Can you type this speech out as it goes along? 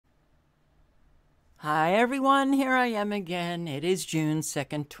Hi everyone, here I am again. It is June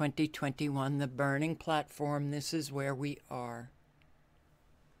 2nd, 2021, the burning platform. This is where we are.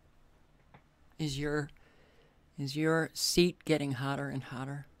 Is your seat getting hotter and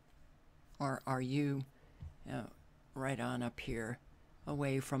hotter? Or are you right on up here,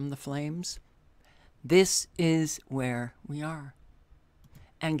 away from the flames? This is where we are.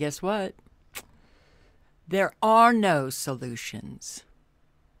 And guess what? There are no solutions.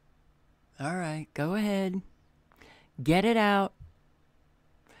 All right, go ahead. Get it out.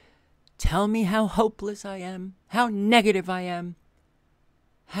 Tell me how hopeless I am, how negative I am,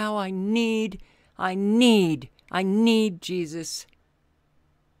 how I need Jesus.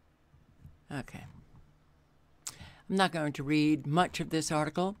 Okay. I'm not going to read much of this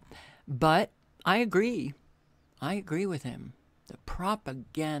article, but I agree. I agree with him. The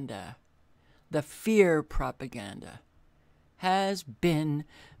propaganda, the fear propaganda, has been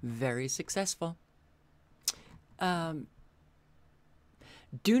very successful. Do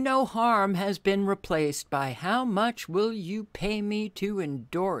no harm has been replaced by how much will you pay me to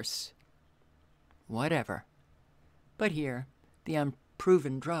endorse? Whatever. But here, the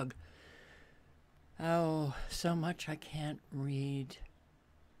unproven drug. Oh, so much I can't read.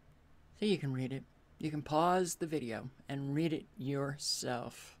 So you can read it. You can pause the video and read it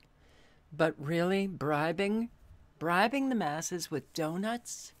yourself. But really, bribing the masses with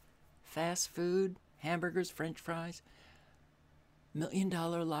donuts, fast food, hamburgers, french fries, $1 million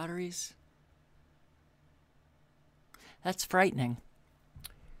lotteries. That's frightening.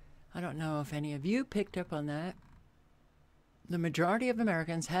 I don't know if any of you picked up on that. The majority of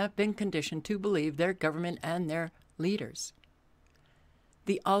Americans have been conditioned to believe their government and their leaders.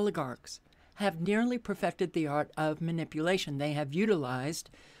 The oligarchs have nearly perfected the art of manipulation. They have utilized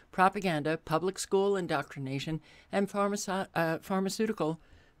propaganda, public school indoctrination, and pharmaceutical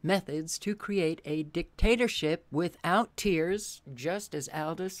methods to create a dictatorship without tears, just as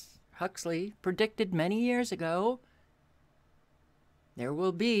Aldous Huxley predicted many years ago. There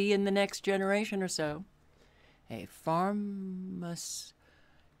will be, in the next generation or so, a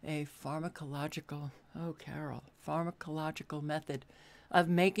pharmacological method of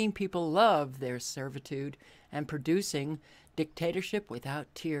making people love their servitude and producing dictatorship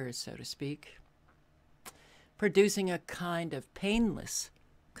without tears, so to speak. Producing a kind of painless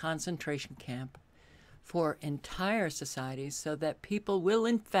concentration camp for entire societies so that people will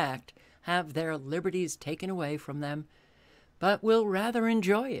in fact have their liberties taken away from them, but will rather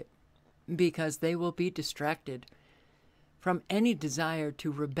enjoy it because they will be distracted from any desire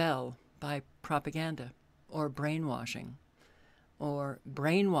to rebel by propaganda or brainwashing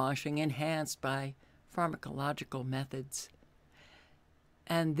enhanced by pharmacological methods.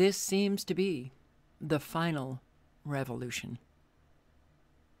 And this seems to be the final revolution.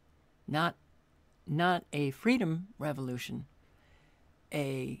 Not a freedom revolution,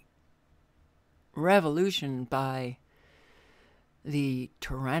 a revolution by the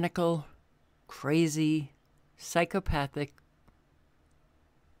tyrannical, crazy, psychopathic,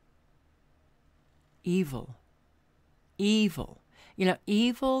 evil. You know,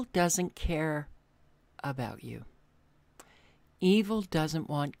 evil doesn't care about you. Evil doesn't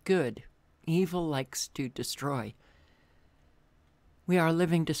want good. Evil likes to destroy. We are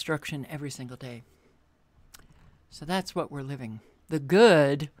living destruction every single day. So that's what we're living. The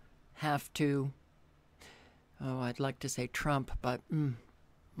good have to, I'd like to say Trump, but,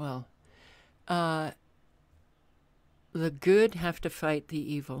 the good have to fight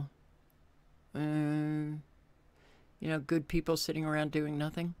the evil. Good people sitting around doing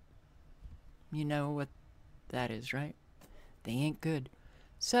nothing. You know what that is, right? They ain't good.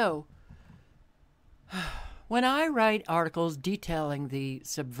 So, when I write articles detailing the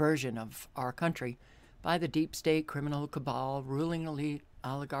subversion of our country by the deep state, criminal cabal, ruling elite,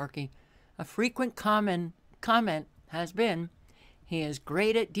 oligarchy, a frequent comment has been, he is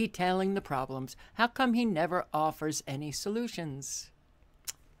great at detailing the problems. How come he never offers any solutions?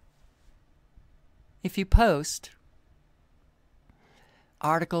 If you post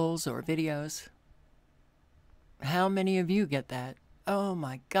articles or videos, how many of you get that? Oh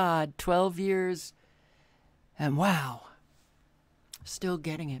my God, 12 years, and wow, still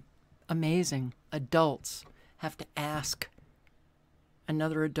getting it. Amazing. Adults have to ask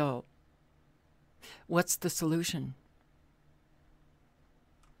another adult, what's the solution?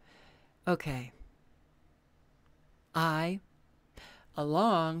 Okay. I,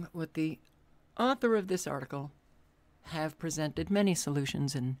 along with the author of this article, have presented many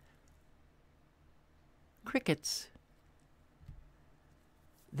solutions, and crickets.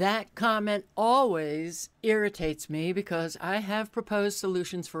 That comment always irritates me because I have proposed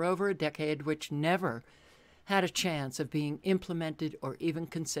solutions for over a decade which never had a chance of being implemented or even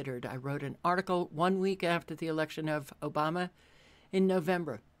considered. I wrote an article 1 week after the election of Obama in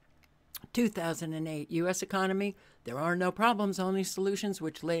November 2008. U.S. economy, there are no problems, only solutions,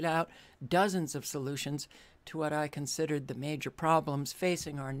 which laid out dozens of solutions to what I considered the major problems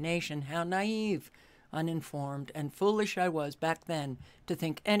facing our nation. How naive, uninformed, and foolish I was back then to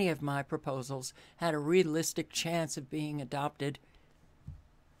think any of my proposals had a realistic chance of being adopted,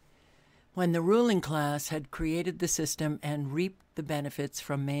 when the ruling class had created the system and reaped the benefits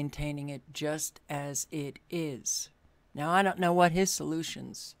from maintaining it just as it is. Now, I don't know what his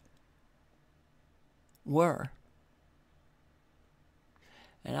solutions were,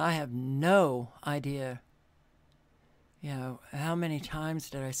 and I have no idea, how many times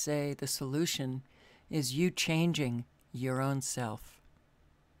did I say the solution is you changing your own self.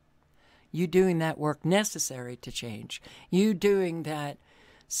 You doing that work necessary to change. You doing that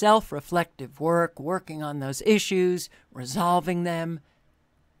self-reflective work, working on those issues, resolving them.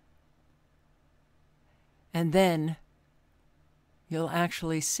 And then you'll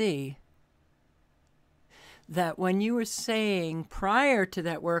actually see that when you were saying prior to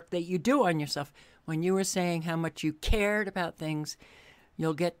that work that you do on yourself, when you were saying how much you cared about things,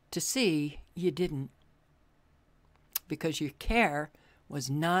 you'll get to see you didn't. Because your care was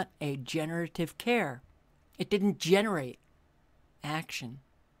not a generative care. It didn't generate action.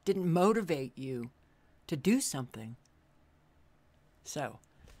 Didn't motivate you to do something. So,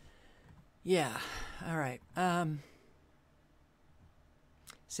 yeah, all right.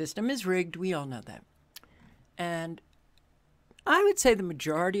 System is rigged. We all know that. And I would say the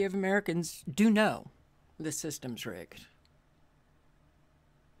majority of Americans do know the system's rigged.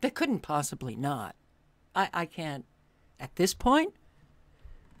 They couldn't possibly not. I can't. At this point,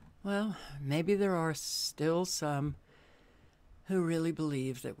 well, maybe there are still some who really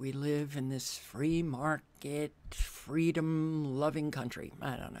believe that we live in this free market, freedom-loving country.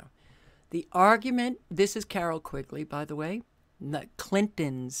 I don't know. The argument, this is Carol Quigley, by the way,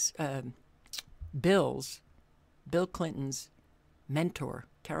 Clinton's, Bill Clinton's mentor,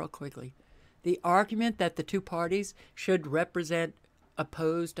 Carol Quigley. The argument that the two parties should represent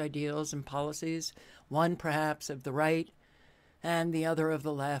opposed ideals and policies, one perhaps of the right and the other of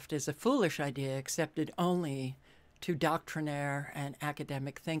the left, is a foolish idea accepted only to doctrinaire and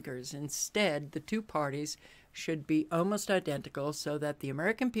academic thinkers. Instead, the two parties should be almost identical so that the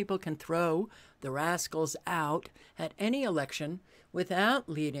American people can throw the rascals out at any election without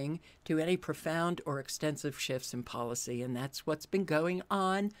leading to any profound or extensive shifts in policy. And that's what's been going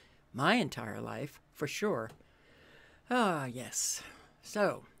on my entire life, for sure. Ah, yes.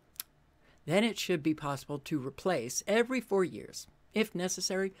 So, then it should be possible to replace every 4 years, if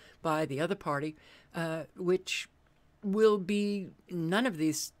necessary, by the other party, which will be none of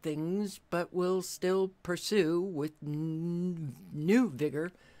these things, but will still pursue with new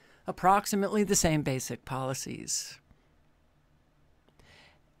vigor approximately the same basic policies.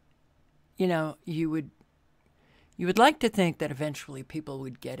 You would like to think that eventually people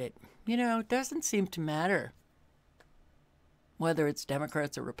would get it. It doesn't seem to matter whether it's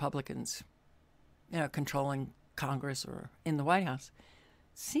Democrats or Republicans, controlling Congress or in the White House.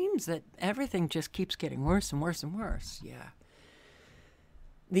 Seems that everything just keeps getting worse and worse and worse. Yeah.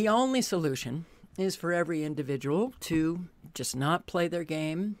 The only solution is for every individual to just not play their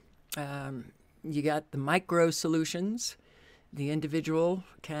game. You got the micro solutions. The individual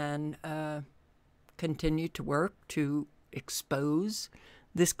can continue to work to expose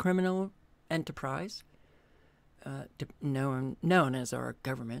this criminal enterprise, known as our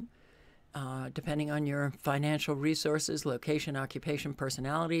government. Depending on your financial resources, location, occupation,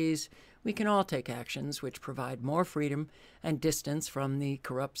 personalities, we can all take actions which provide more freedom and distance from the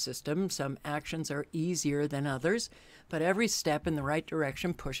corrupt system. Some actions are easier than others, but every step in the right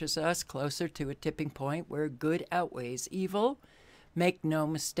direction pushes us closer to a tipping point where good outweighs evil. Make no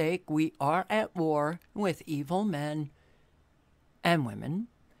mistake, we are at war with evil men and women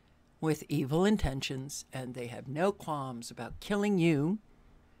with evil intentions, and they have no qualms about killing you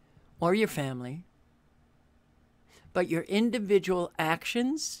or your family. But your individual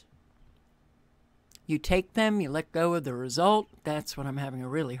actions, you take them, you let go of the result. That's what I'm having a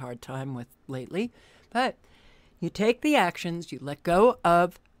really hard time with lately. But you take the actions, you let go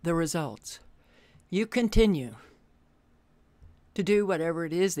of the results. You continue to do whatever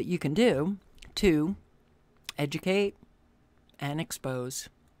it is that you can do to educate and expose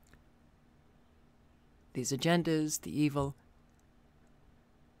these agendas, the evil,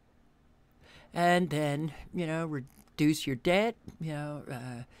 and then, reduce your debt,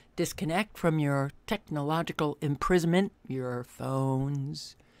 disconnect from your technological imprisonment, your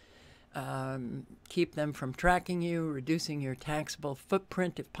phones, keep them from tracking you, reducing your taxable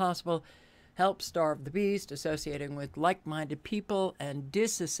footprint if possible, help starve the beast, associating with like-minded people, and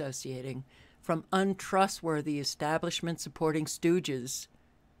disassociating from untrustworthy establishment-supporting stooges.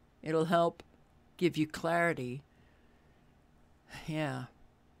 It'll help give you clarity. Yeah.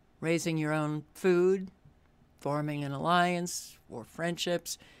 Raising your own food, forming an alliance or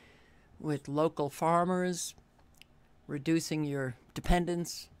friendships with local farmers, reducing your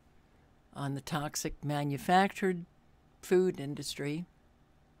dependence on the toxic manufactured food industry.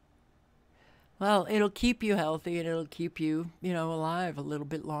 Well, it'll keep you healthy and it'll keep you, alive a little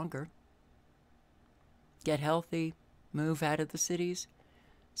bit longer. Get healthy, move out of the cities,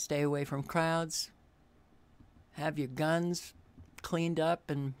 stay away from crowds, have your guns cleaned up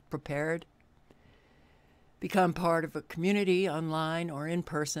and prepared. Become part of a community online or in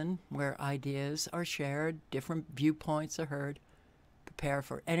person where ideas are shared, different viewpoints are heard. Prepare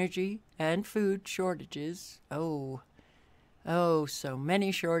for energy and food shortages. Oh, so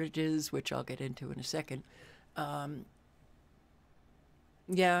many shortages, which I'll get into in a second.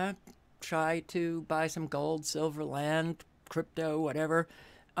 Try to buy some gold, silver, land, crypto, whatever.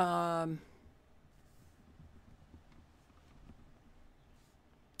 I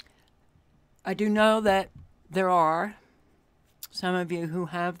do know that there are some of you who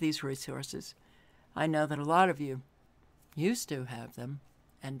have these resources. I know that a lot of you used to have them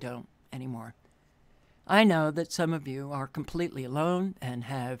and don't anymore. I know that some of you are completely alone and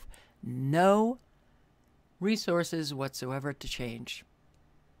have no resources whatsoever to change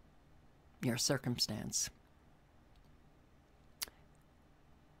your circumstance.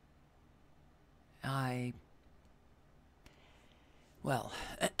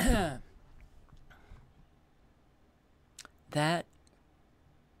 That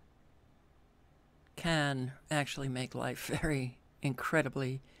can actually make life very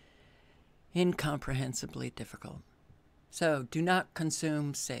incredibly, incomprehensibly difficult. So do not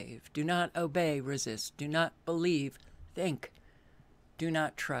consume, save. Do not obey, resist. Do not believe, think. Do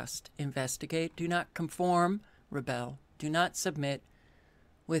not trust, investigate. Do not conform, rebel. Do not submit,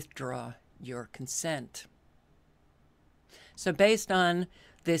 withdraw your consent. So based on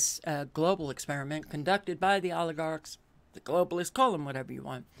this global experiment conducted by the oligarchs, the globalists, call them whatever you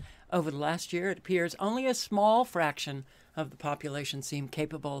want, over the last year, it appears only a small fraction of the population seem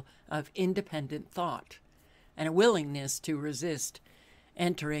capable of independent thought and a willingness to resist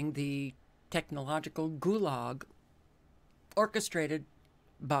entering the technological gulag orchestrated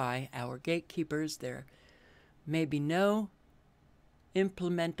by our gatekeepers. There may be no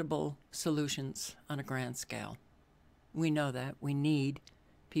implementable solutions on a grand scale. We know that. We need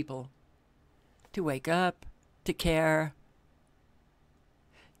people to wake up, to care,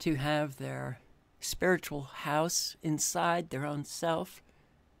 to have their spiritual house inside their own self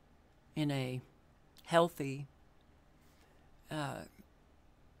in a healthy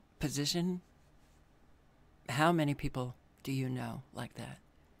position. How many people do you know like that?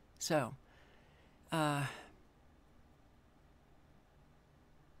 So,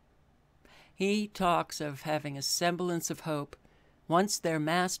 he talks of having a semblance of hope once their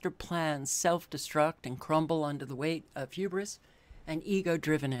master plans self-destruct and crumble under the weight of hubris and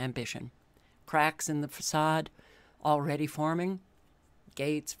ego-driven ambition. Cracks in the facade already forming.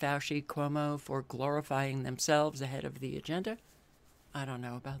 Gates, Fauci, Cuomo for glorifying themselves ahead of the agenda. I don't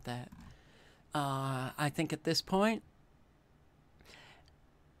know about that. I think at this point,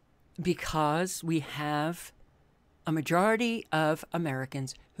 because we have a majority of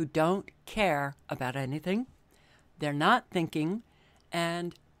Americans who don't care about anything, they're not thinking,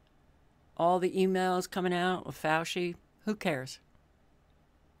 and all the emails coming out of Fauci, who cares?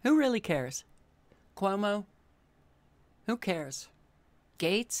 Who really cares? Cuomo? Who cares?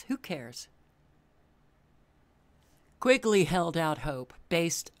 Gates? Who cares? Quigley held out hope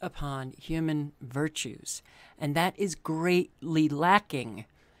based upon human virtues, and that is greatly lacking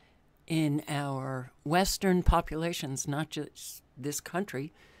in our Western populations, not just this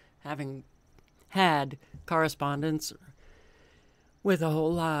country, having had correspondence with a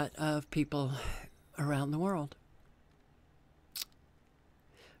whole lot of people around the world.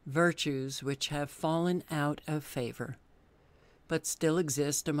 Virtues which have fallen out of favor, but still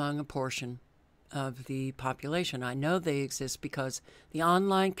exist among a portion of the population. I know they exist because the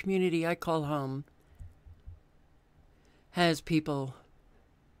online community I call home has people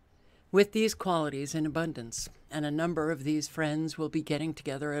with these qualities in abundance, and a number of these friends will be getting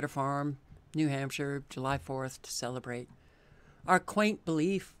together at a farm, New Hampshire, July 4th to celebrate our quaint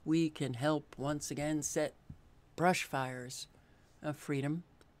belief we can help once again set brush fires of freedom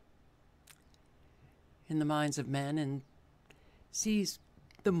in the minds of men and seize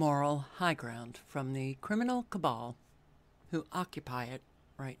the moral high ground from the criminal cabal who occupy it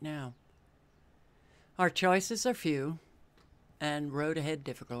right now. Our choices are few and road ahead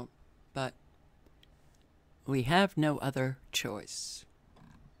difficult, but we have no other choice.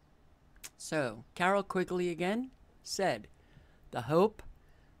 So, Carol Quigley again said, "The hope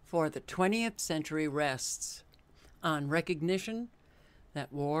for the 20th century rests on recognition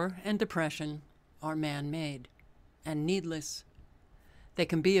that war and depression are man-made and needless. They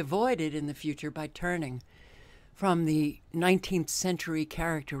can be avoided in the future by turning from the 19th century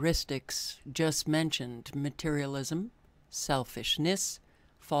characteristics just mentioned: materialism, selfishness,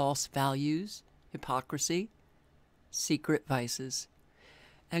 false values, hypocrisy, secret vices,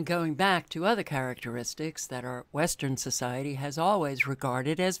 and going back to other characteristics that our Western society has always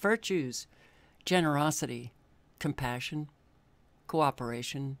regarded as virtues: generosity, compassion,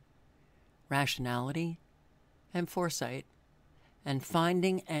 cooperation, rationality, and foresight, and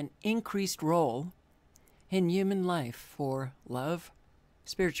finding an increased role in human life for love,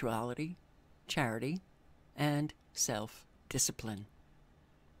 spirituality, charity, and self-discipline."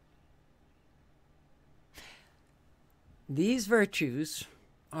 These virtues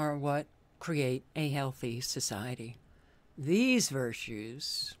are what create a healthy society. These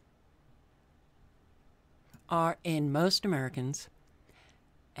virtues are in most Americans,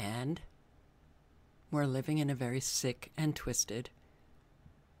 and we're living in a very sick and twisted,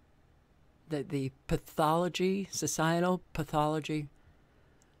 the pathology, societal pathology,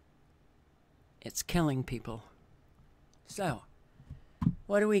 it's killing people. So,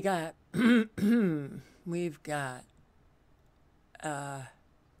 what do we got? We've got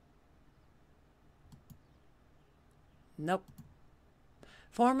nope.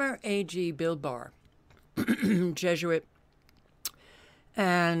 Former AG Bill Barr, Jesuit,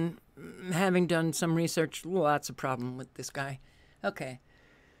 and having done some research, lots of problem with this guy. Okay.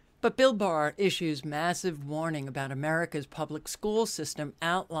 But Bill Barr issues massive warning about America's public school system,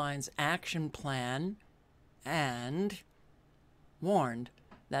 outlines action plan, and warned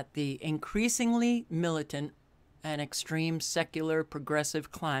that the increasingly militant and extreme secular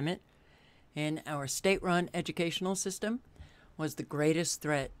progressive climate in our state-run educational system was the greatest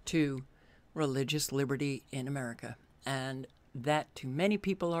threat to religious liberty in America, and that too many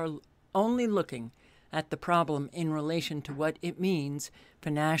people are only looking at the problem in relation to what it means for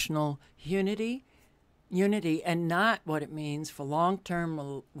national unity, and not what it means for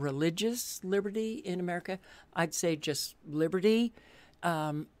long-term religious liberty in America. I'd say just liberty,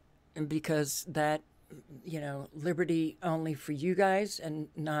 because that, liberty only for you guys and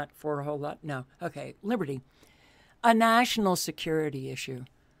not for a whole lot. No. Okay, liberty. A national security issue.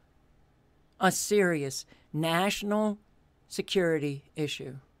 A serious national security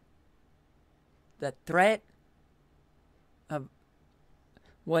issue. The threat of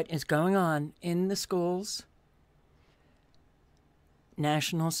what is going on in the schools,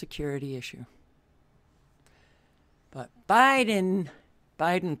 national security issue. But Biden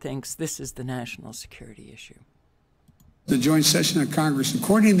thinks this is the national security issue. The joint session of Congress,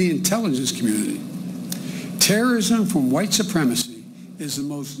 according to the intelligence community, terrorism from white supremacy is the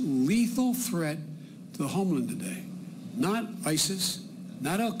most lethal threat to the homeland today. Not ISIS,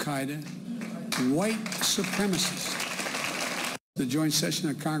 not Al-Qaeda, white supremacists. The joint session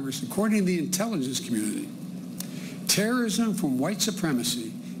of Congress, according to the intelligence community, terrorism from white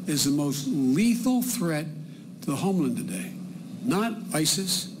supremacy is the most lethal threat to the homeland today. Not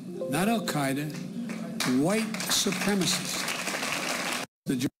ISIS, not Al-Qaeda, white supremacists.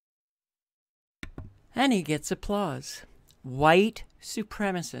 And he gets applause. White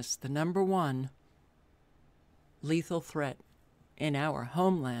supremacists, the number one lethal threat in our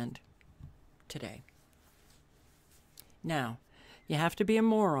homeland today. Now, you have to be a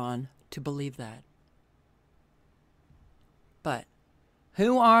moron to believe that. But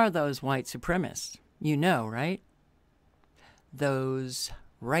who are those white supremacists? You know, right? Those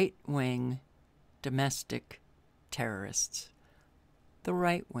right-wing domestic terrorists. The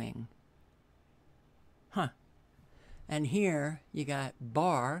right wing. Huh. And here you got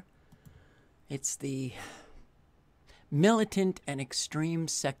Barr. It's the militant and extreme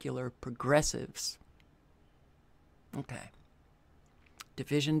secular progressives. Okay.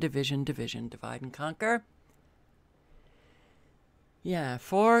 Division, division, division. Divide and conquer. Yeah,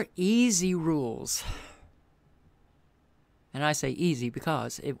 4 easy rules. And I say easy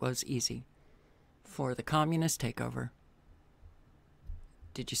because it was easy for the communist takeover.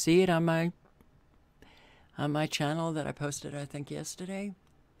 Did you see it on my channel that I posted, I think, yesterday?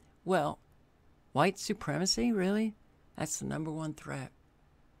 Well, White supremacy, really? That's the #1 threat.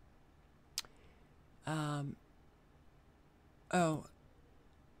 Oh,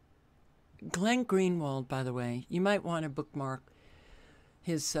 Glenn Greenwald, by the way, you might want to bookmark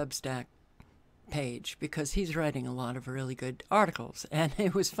his Substack page because he's writing a lot of really good articles. And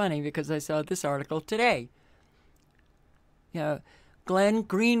it was funny because I saw this article today. You know, Glenn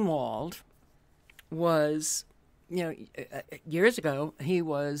Greenwald was, years ago, he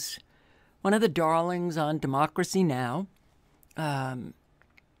was one of the darlings on Democracy Now!,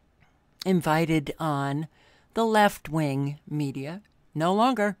 invited on the left-wing media. No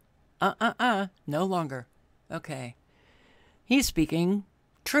longer. No longer. Okay. He's speaking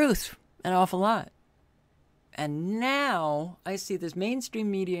truth an awful lot. And now I see this mainstream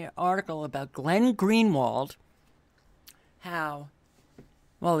media article about Glenn Greenwald, how,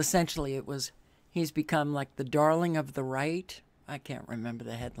 well, essentially it was, he's become like the darling of the right. I can't remember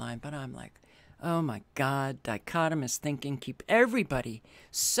the headline, but I'm like, oh my God, dichotomous thinking, keep everybody,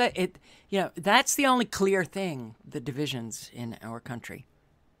 that's the only clear thing, the divisions in our country.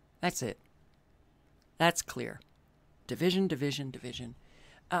 That's it. That's clear. Division, division, division.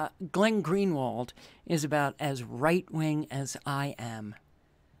 Glenn Greenwald is about as right-wing as I am.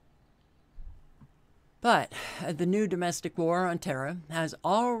 But the new domestic war on terror has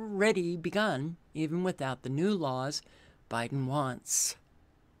already begun, even without the new laws Biden wants.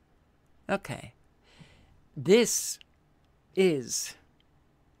 Okay. This is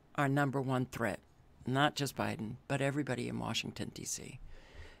our #1 threat. Not just Biden, but everybody in Washington, D.C.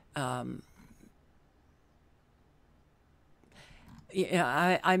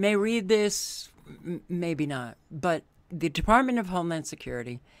 I may read this, maybe not, but the Department of Homeland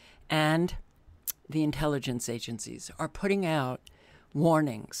Security and the intelligence agencies are putting out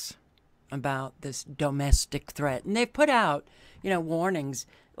warnings about this domestic threat. And they've put out, warnings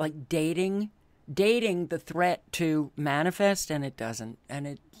like dating the threat to manifest, and it doesn't.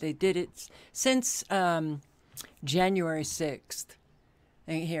 And they did it since January 6th.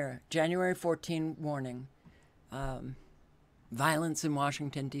 And here, January 14 warning. Violence in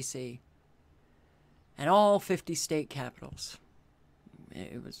Washington, D.C. and all 50 state capitals.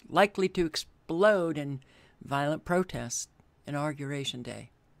 It was likely to explode in violent protests, Inauguration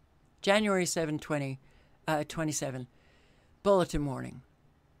Day. January 7, 27, bulletin warning.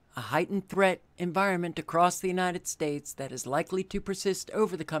 A heightened threat environment across the United States that is likely to persist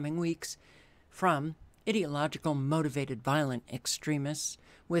over the coming weeks from ideological motivated violent extremists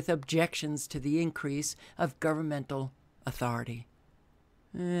with objections to the increase of governmental authority.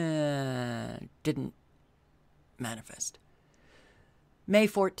 Didn't manifest. May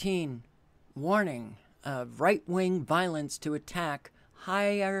 14, warning of right-wing violence to attack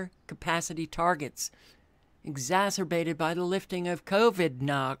higher capacity targets, exacerbated by the lifting of COVID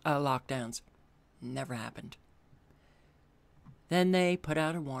lockdowns. Never happened. Then they put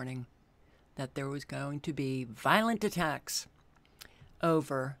out a warning that there was going to be violent attacks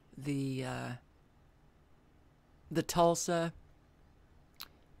over the Tulsa,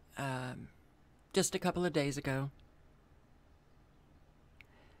 just a couple of days ago,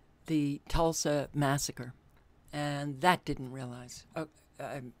 the Tulsa massacre, and that didn't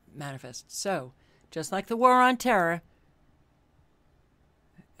manifest. So, just like the war on terror,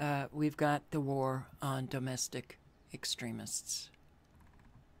 we've got the war on domestic extremists.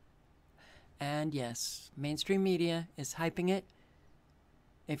 And yes, mainstream media is hyping it.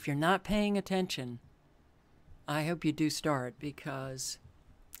 If you're not paying attention, I hope you do start because,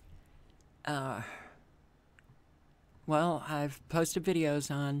 I've posted videos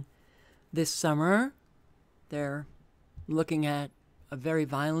on this summer. They're looking at a very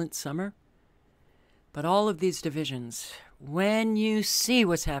violent summer. But all of these divisions, when you see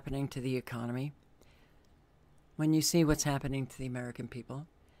what's happening to the economy, when you see what's happening to the American people,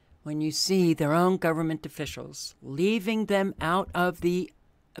 when you see their own government officials leaving them out of the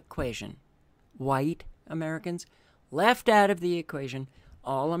equation, white Americans left out of the equation,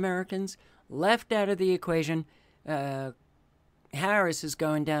 all Americans left out of the equation. Harris is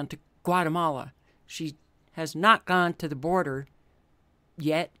going down to Guatemala. She has not gone to the border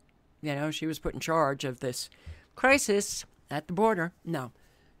yet. She was put in charge of this crisis at the border. No,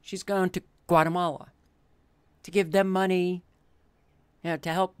 she's going to Guatemala to give them money, to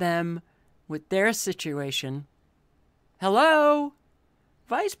help them with their situation. Hello,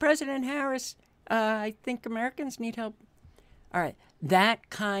 Vice President Harris. I think Americans need help. All right, that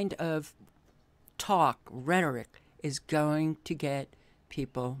kind of talk, rhetoric, is going to get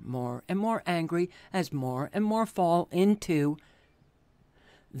people more and more angry as more and more fall into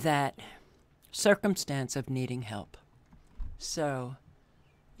that circumstance of needing help. So,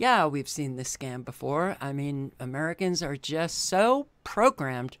 Yeah, we've seen this scam before. I mean, Americans are just so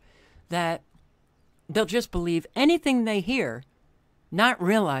programmed that they'll just believe anything they hear, not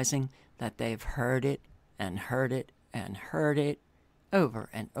realizing that they've heard it and heard it and heard it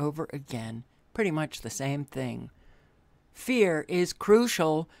over and over again. Pretty much the same thing. Fear is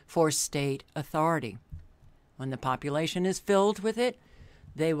crucial for state authority. When the population is filled with it,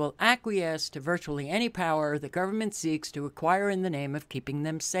 they will acquiesce to virtually any power the government seeks to acquire in the name of keeping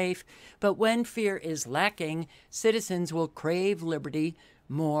them safe. But when fear is lacking, citizens will crave liberty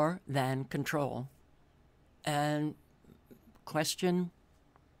more than control and question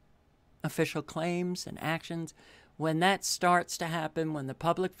official claims and actions. When that starts to happen, when the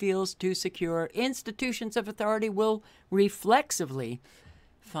public feels too secure, institutions of authority will reflexively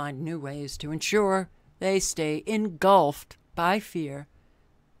find new ways to ensure they stay engulfed by fear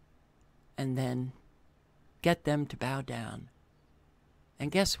and then get them to bow down.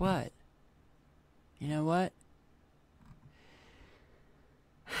 And guess what? You know what?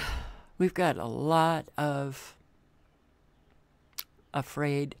 We've got a lot of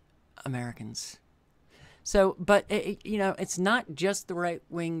afraid Americans. So, but, it's not just the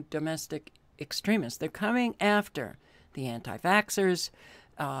right-wing domestic extremists. They're coming after the anti-vaxxers,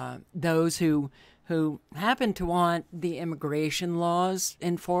 those who happen to want the immigration laws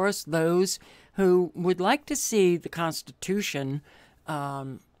enforced, those who would like to see the Constitution,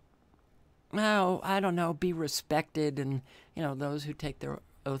 be respected, and, those who take their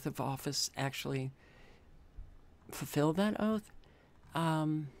oath of office actually fulfill that oath.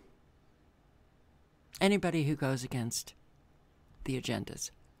 Anybody who goes against the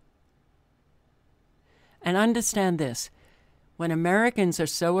agendas. And understand this, when Americans are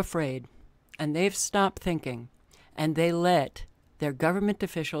so afraid and they've stopped thinking and they let their government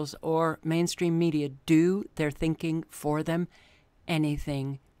officials or mainstream media do their thinking for them,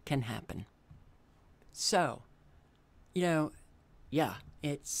 anything can happen. So,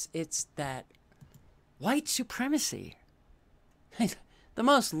 it's that white supremacy, the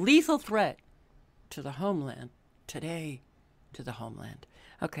most lethal threat to the homeland today, to the homeland.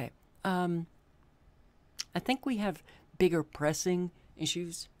 Okay, I think we have bigger pressing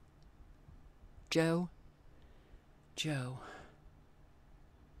issues. Joe.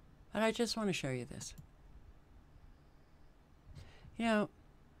 But I just want to show you this.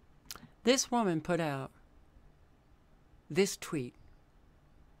 This woman put out this tweet.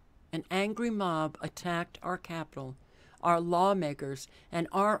 An angry mob attacked our Capitol, our lawmakers, and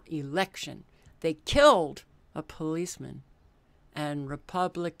our election. They killed a policeman. And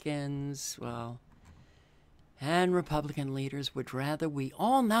Republican leaders would rather we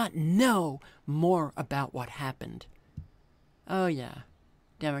all not know more about what happened. Oh, yeah,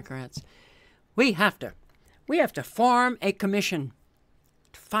 Democrats. We have to form a commission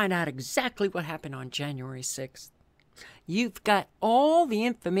to find out exactly what happened on January 6th. You've got all the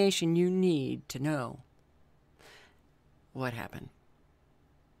information you need to know what happened.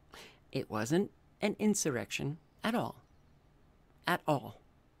 It wasn't an insurrection at all. At all.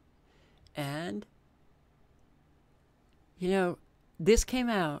 And, this came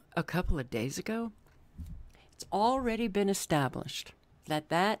out a couple of days ago. It's already been established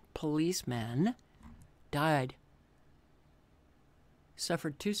that policeman died,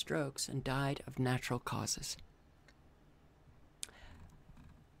 suffered 2 strokes, and died of natural causes.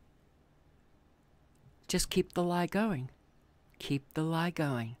 Just keep the lie going. Keep the lie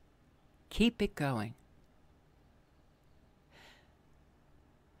going. Keep it going.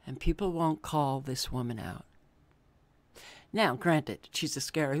 And people won't call this woman out. Now, granted, she's a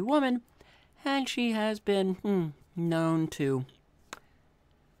scary woman, and she has been known to,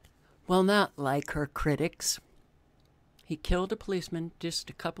 not like her critics. He killed a policeman just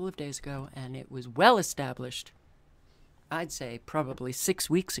a couple of days ago, and it was well established, I'd say probably 6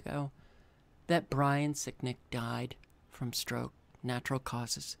 weeks ago, that Brian Sicknick died from stroke, natural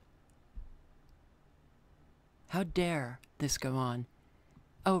causes. How dare this go on?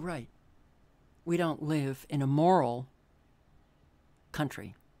 Oh, right. We don't live in a moral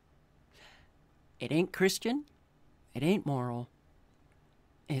country. It ain't Christian. It ain't moral.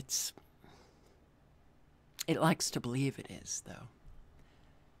 It likes to believe it is, though.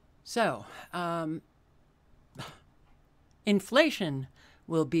 So, inflation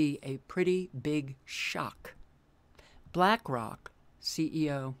will be a pretty big shock. BlackRock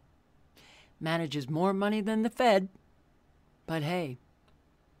CEO manages more money than the Fed, but hey,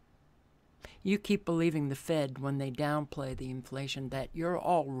 you keep believing the Fed when they downplay the inflation that you're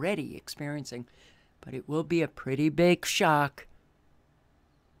already experiencing, but it will be a pretty big shock.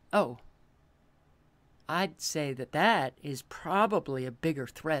 Oh, I'd say that that is probably a bigger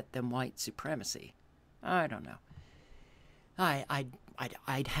threat than white supremacy. I don't know.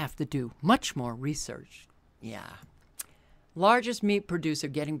 I'd have to do much more research. Yeah. Largest meat producer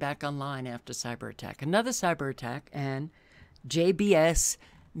getting back online after cyber attack. Another cyber attack, and JBS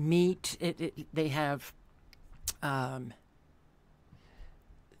Meat. They have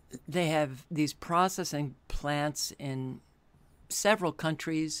these processing plants in several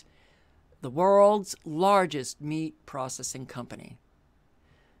countries. The world's largest meat processing company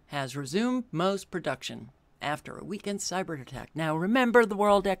has resumed most production after a weekend cyber attack. Now, remember, the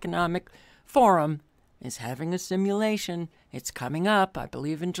World Economic Forum is having a simulation. It's coming up, I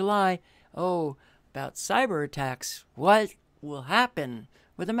believe, in July. Oh, about cyber attacks. What will happen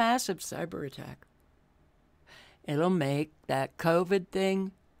with a massive cyber attack? It'll make that COVID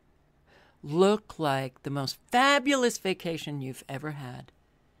thing look like the most fabulous vacation you've ever had.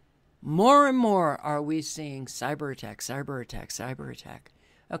 More and more are we seeing cyber attack, cyber attack, cyber attack.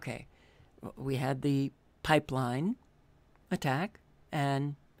 Okay, we had the pipeline attack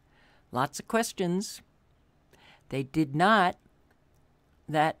and lots of questions. That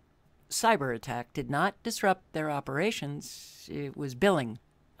cyber attack did not disrupt their operations. It was billing.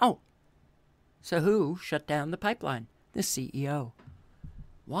 Oh, so who shut down the pipeline? The CEO.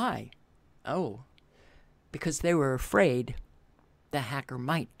 Why? Oh, because they were afraid the hacker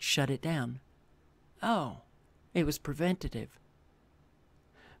might shut it down. Oh, it was preventative.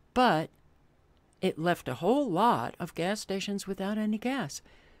 But it left a whole lot of gas stations without any gas.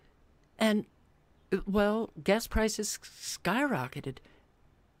 And, well, gas prices skyrocketed.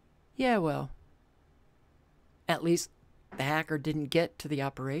 Yeah, well, at least the hacker didn't get to the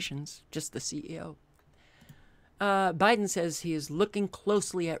operations, just the CEO. Biden says he is looking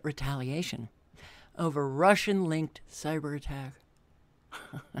closely at retaliation over Russian-linked cyber attack.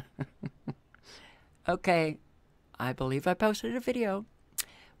 Okay, I believe I posted a video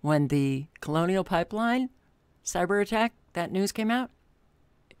when the Colonial Pipeline cyber attack, that news came out.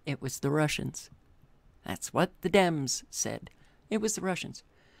 It was the Russians. That's what the Dems said. It was the Russians.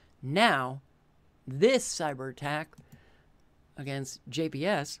 Now, this cyber attack against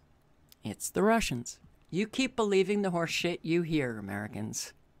JBS, it's the Russians. You keep believing the horse shit you hear,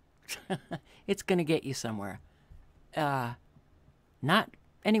 Americans. It's going to get you somewhere. Not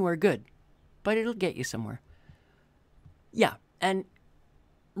anywhere good, but it'll get you somewhere. Yeah, and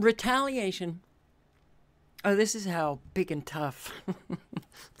retaliation. Oh, this is how big and tough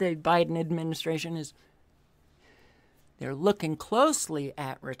the Biden administration is. They're looking closely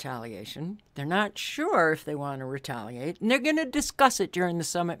at retaliation. They're not sure if they want to retaliate, and they're going to discuss it during the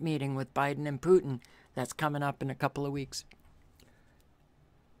summit meeting with Biden and Putin. That's coming up in a couple of weeks.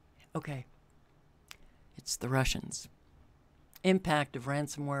 Okay. It's the Russians. Impact of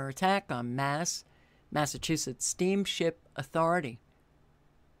ransomware attack on Massachusetts Steamship Authority.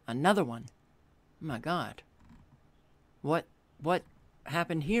 Another one. Oh my God. What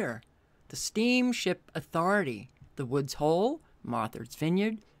happened here? The Steamship Authority, the Woods Hole, Martha's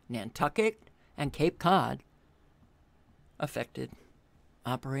Vineyard, Nantucket, and Cape Cod affected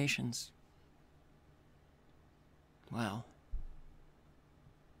operations. Well,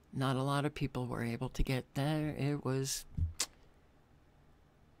 not a lot of people were able to get there. It was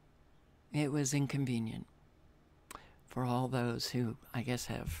inconvenient for all those who, I guess,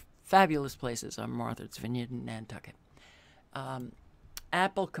 have fabulous places on Martha's Vineyard and Nantucket.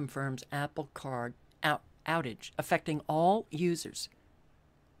 Apple confirms Apple Card outage affecting all users.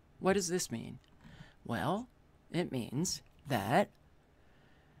 What does this mean? Well, it means that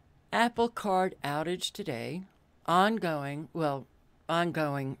Apple Card outage today, ongoing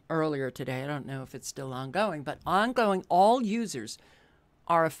earlier today. I don't know if it's still ongoing, but ongoing, all users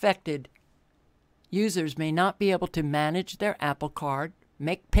are affected. Users may not be able to manage their Apple Card,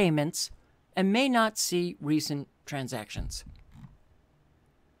 make payments, and may not see recent transactions.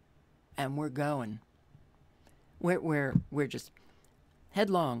 And we're going. We're just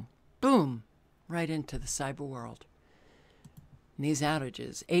headlong, boom, right into the cyber world. And these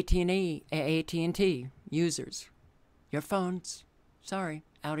outages, AT&T users, your phones, sorry,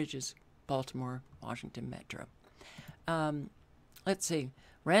 outages, Baltimore, Washington Metro. Let's see.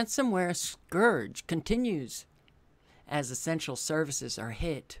 Ransomware scourge continues as essential services are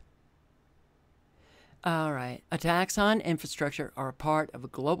hit. All right. Attacks on infrastructure are a part of a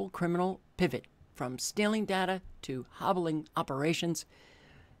global criminal pivot from stealing data to hobbling operations.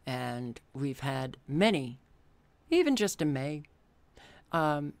 And we've had many, even just in May,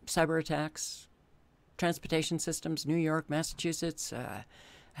 cyber attacks, transportation systems, New York, Massachusetts.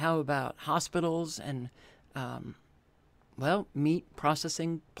 How about hospitals and, meat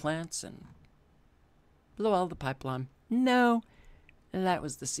processing plants and Blew all the pipeline. No, that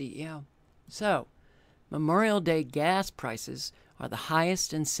was the CEO. So, Memorial Day gas prices are the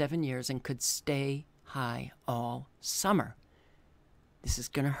highest in 7 years and could stay high all summer. This is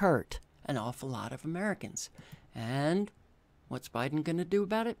going to hurt an awful lot of Americans. And what's Biden going to do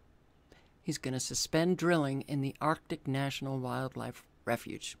about it? He's going to suspend drilling in the Arctic National Wildlife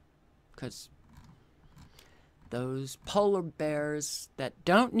Refuge. Because those polar bears that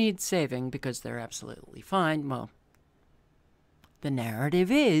don't need saving because they're absolutely fine, well, the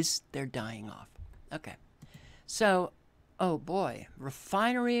narrative is they're dying off. Okay. So, oh boy,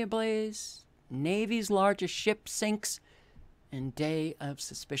 refinery ablaze, Navy's largest ship sinks, and day of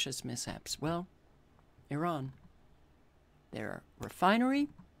suspicious mishaps. Well, Iran, their refinery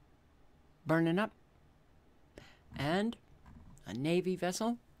burning up, and a Navy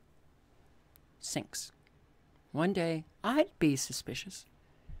vessel sinks. One day, I'd be suspicious.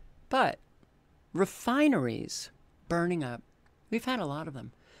 But refineries burning up, we've had a lot of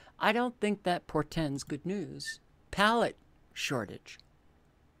them. I don't think that portends good news. Pallet shortage.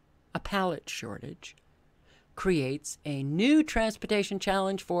 A pallet shortage creates a new transportation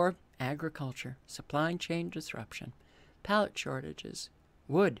challenge for agriculture, supply chain disruption. Pallet shortages.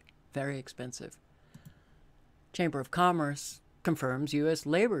 Wood, very expensive. Chamber of Commerce confirms U.S.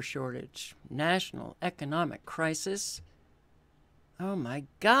 labor shortage. National economic crisis. Oh my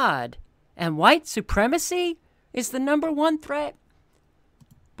God. And white supremacy is the #1 threat.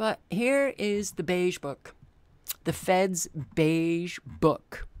 But here is the beige book. The Fed's beige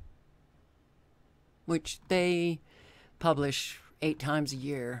book, which they publish 8 times a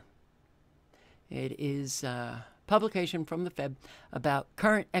year. It is a publication from the Fed about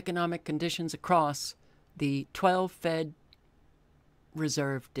current economic conditions across the 12 Fed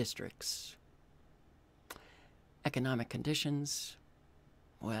Reserve districts. Economic conditions,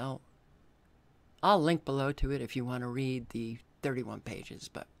 well, I'll link below to it if you want to read the 31 pages,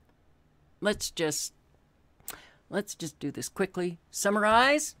 but let's just do this quickly.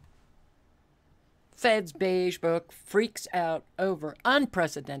 Summarize. Fed's beige book freaks out over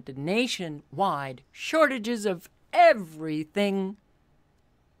unprecedented nationwide shortages of everything.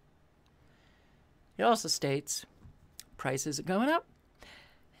 It also states prices are going up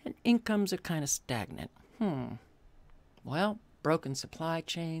and incomes are kind of stagnant. Well, broken supply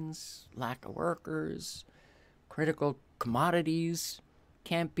chains, lack of workers, critical commodities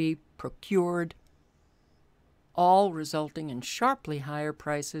can't be procured, all resulting in sharply higher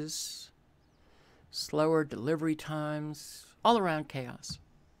prices, slower delivery times, all around chaos.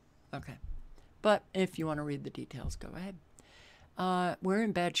 Okay. But if you want to read the details, go ahead. We're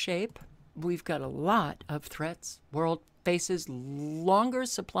in bad shape. We've got a lot of threats. World faces longer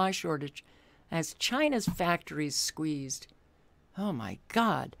supply shortage as China's factories squeezed. Oh my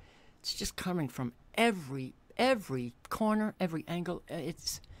God. It's just coming from every corner, every angle.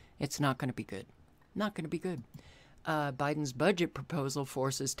 It's not going to be good. Not going to be good. Biden's budget proposal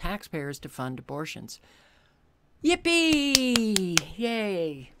forces taxpayers to fund abortions. Yippee!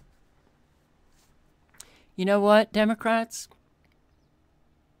 Yay! You know what, Democrats?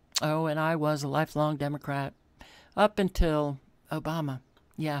 Oh, and I was a lifelong Democrat up until Obama.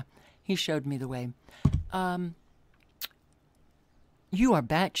 Yeah, he showed me the way. You are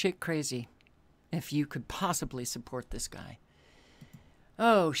batshit crazy if you could possibly support this guy.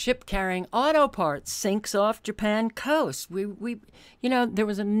 Oh, ship carrying auto parts sinks off Japan coast. There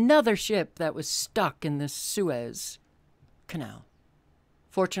was another ship that was stuck in the Suez Canal.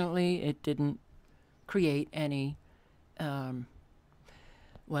 Fortunately, it didn't create any,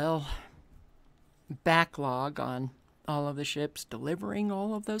 backlog on all of the ships delivering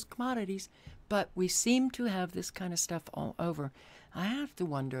all of those commodities. But we seem to have this kind of stuff all over. I have to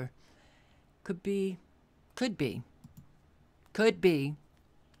wonder, could be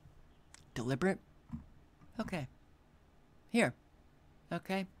deliberate. Okay. Here.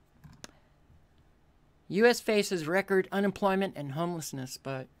 Okay. U.S. faces record unemployment and homelessness,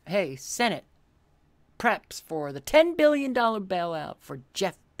 but hey, Senate preps for the $10 billion bailout for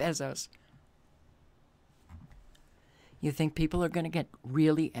Jeff Bezos. You think people are going to get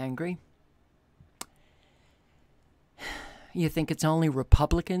really angry? You think it's only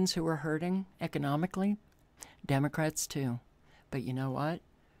Republicans who are hurting economically? Democrats too. But you know what?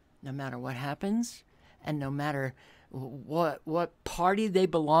 No matter what happens, and no matter what party they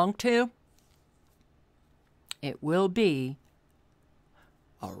belong to, it will be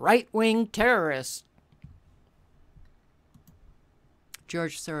a right-wing terrorist.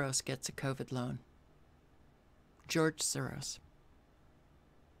 George Soros gets a COVID loan. George Soros.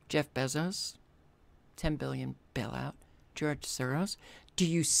 Jeff Bezos, $10 billion bailout. George Soros. Do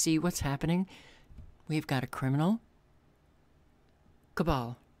you see what's happening we've got a criminal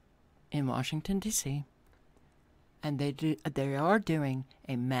cabal in Washington, D.C., and they are doing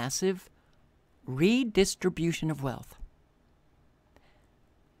a massive redistribution of wealth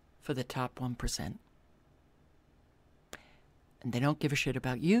for the top 1%. And they don't give a shit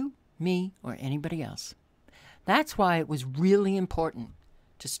about you, me, or anybody else. That's why it was really important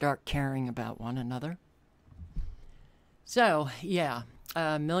to start caring about one another. So, yeah,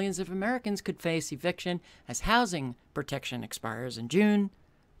 millions of Americans could face eviction as housing protection expires in June.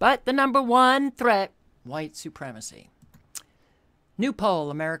 But the number one threat, white supremacy. New poll,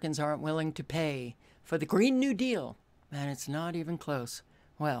 Americans aren't willing to pay for the Green New Deal, and it's not even close.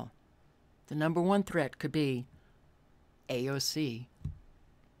 Well, the number one threat could be AOC.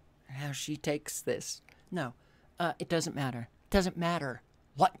 How she takes this. No, it doesn't matter. It doesn't matter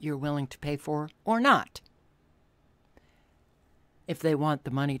what you're willing to pay for or not. If they want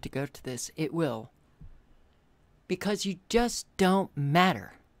the money to go to this, it will. Because you just don't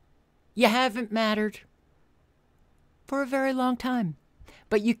matter. You haven't mattered for a very long time.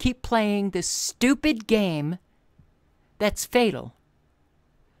 But you keep playing this stupid game that's fatal.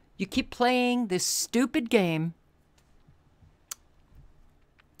 You keep playing this stupid game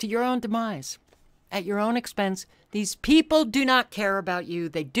to your own demise, at your own expense. These people do not care about you.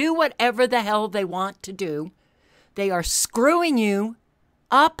 They do whatever the hell they want to do. They are screwing you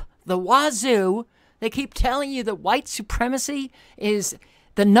up the wazoo. They keep telling you that white supremacy is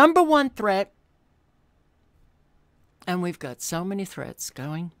the number one threat. And we've got so many threats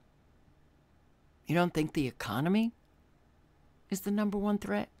going. You don't think the economy is the number one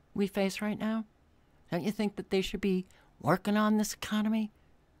threat we face right now? Don't you think that they should be working on this economy?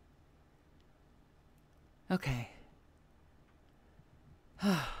 Okay.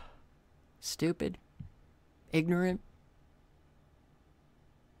 Stupid, ignorant,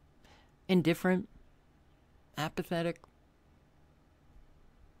 indifferent, apathetic,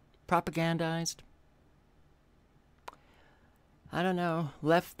 propagandized. I don't know,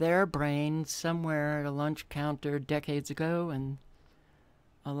 left their brain somewhere at a lunch counter decades ago and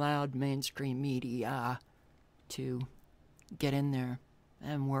allowed mainstream media to get in there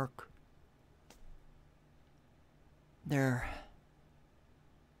and work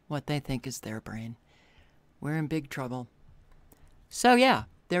what they think is their brain. We're in big trouble. So yeah,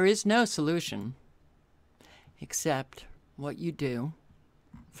 there is no solution except what you do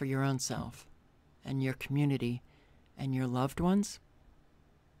for your own self and your community and your loved ones.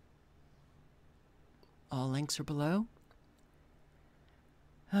 All links are below.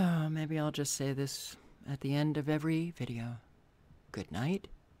 Oh, maybe I'll just say this at the end of every video. Good night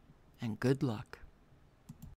and good luck.